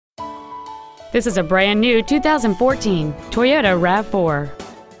This is a brand new 2014 Toyota RAV4.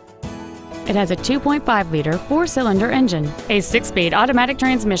 It has a 2.5-liter four-cylinder engine, a 6-speed automatic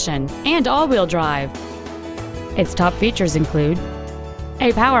transmission, and all-wheel drive. Its top features include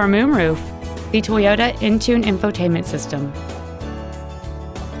a power moonroof, the Toyota Entune infotainment system,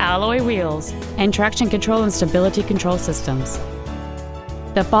 alloy wheels, and traction control and stability control systems.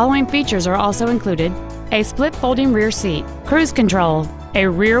 The following features are also included: a split folding rear seat, cruise control, a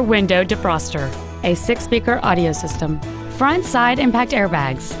rear window defroster, a 6-speaker audio system, front side impact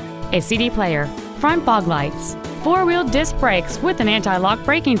airbags, a CD player, front fog lights, 4-wheel disc brakes with an anti-lock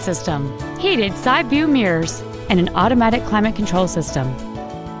braking system, heated side view mirrors, and an automatic climate control system.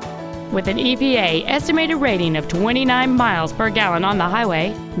 With an EPA estimated rating of 29 miles per gallon on the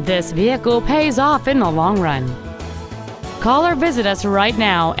highway, this vehicle pays off in the long run. Call or visit us right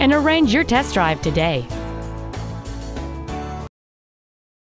now and arrange your test drive today.